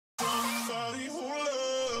somebody who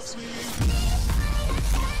loves me.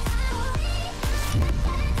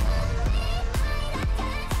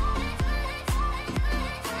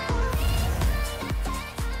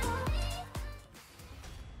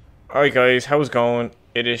 Alright guys, how's it going?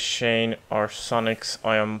 It is Shane or Sonix.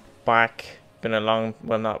 I am back. Been a long,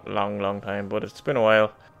 well not long time, but it's been a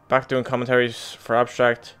while. Back doing commentaries for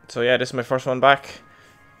Abstract. So yeah, this is my first one back.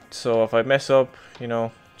 So if I mess up, you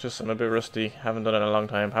know, just I'm a bit rusty. Haven't done it in a long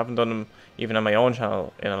time. Haven't done them even on my own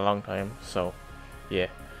channel in a long time. So yeah.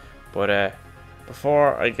 But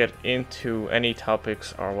before I get into any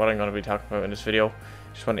topics or what I'm going to be talking about in this video,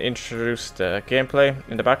 just want to introduce the gameplay.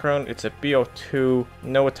 In the background, it's a BO2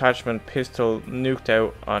 no attachment pistol nuked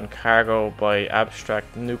out on cargo by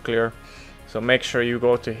Abstract Nuclear. So make sure you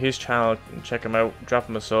go to his channel and check him out, drop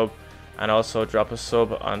him a sub, and also drop a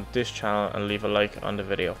sub on this channel and leave a like on the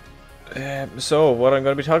video. So what I'm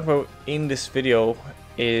going to be talking about in this video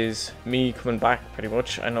is me coming back pretty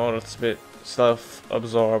much. I know it's a bit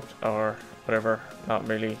self-absorbed or whatever, not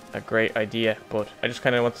really a great idea, but I just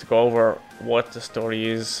kind of want to go over what the story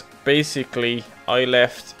is. Basically, I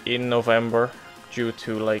left in November due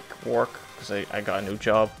to like work, because I got a new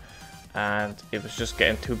job and it was just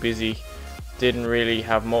getting too busy. Didn't really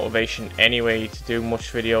have motivation anyway to do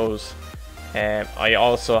much videos. I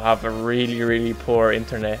also have a really poor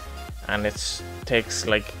internet, and it takes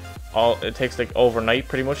like overnight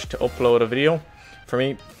pretty much to upload a video. For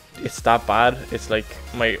me, it's that bad. It's like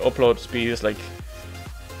my upload speed is like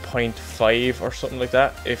 0.5 or something like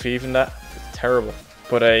that, if even that. It's terrible.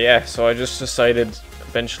 But yeah, so I just decided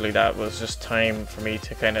eventually that it was just time for me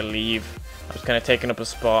to kind of leave. I was kind of taking up a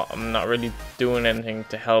spot. I'm not really doing anything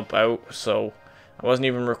to help out, so I wasn't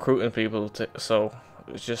even recruiting people so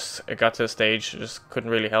it got to a stage I just couldn't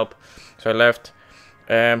really help, so I left.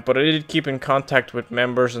 But I did keep in contact with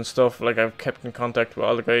members and stuff. Like, I've kept in contact with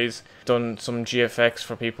all the guys, done some GFX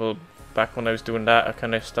for people back when I was doing that. I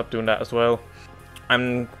kind of stopped doing that as well.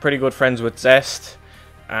 I'm pretty good friends with Zest,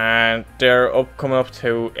 and they're coming up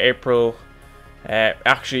to April,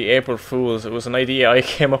 actually April Fools. It was an idea I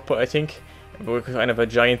came up with, I think, but kind of a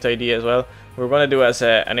giant idea as well. We were going to do it as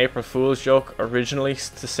an April Fool's joke originally,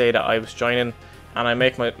 to say that I was joining, and I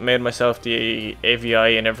made myself the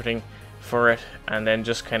AVI and everything for it, and then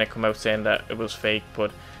just kind of come out saying that it was fake.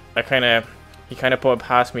 But he kind of put it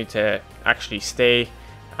past me to actually stay,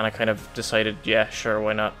 and I kind of decided, yeah, sure,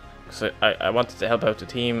 why not? Because I wanted to help out the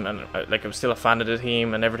team, and I was still a fan of the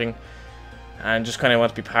team and everything, and just kind of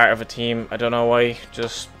want to be part of a team. I don't know why,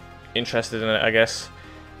 just interested in it, I guess.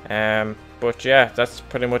 But yeah, that's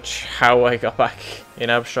pretty much how I got back in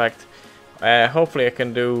Abstract. Hopefully I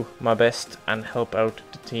can do my best and help out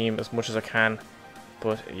the team as much as I can.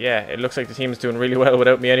 But yeah, it looks like the team is doing really well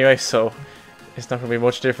without me anyway, so it's not going to be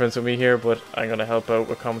much difference with me here, but I'm going to help out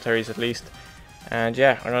with commentaries at least. And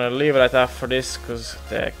yeah, I'm going to leave it at that for this, because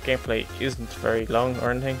the gameplay isn't very long or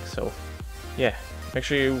anything. So yeah, make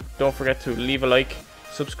sure you don't forget to leave a like,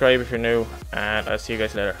 subscribe if you're new, and I'll see you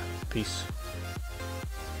guys later. Peace.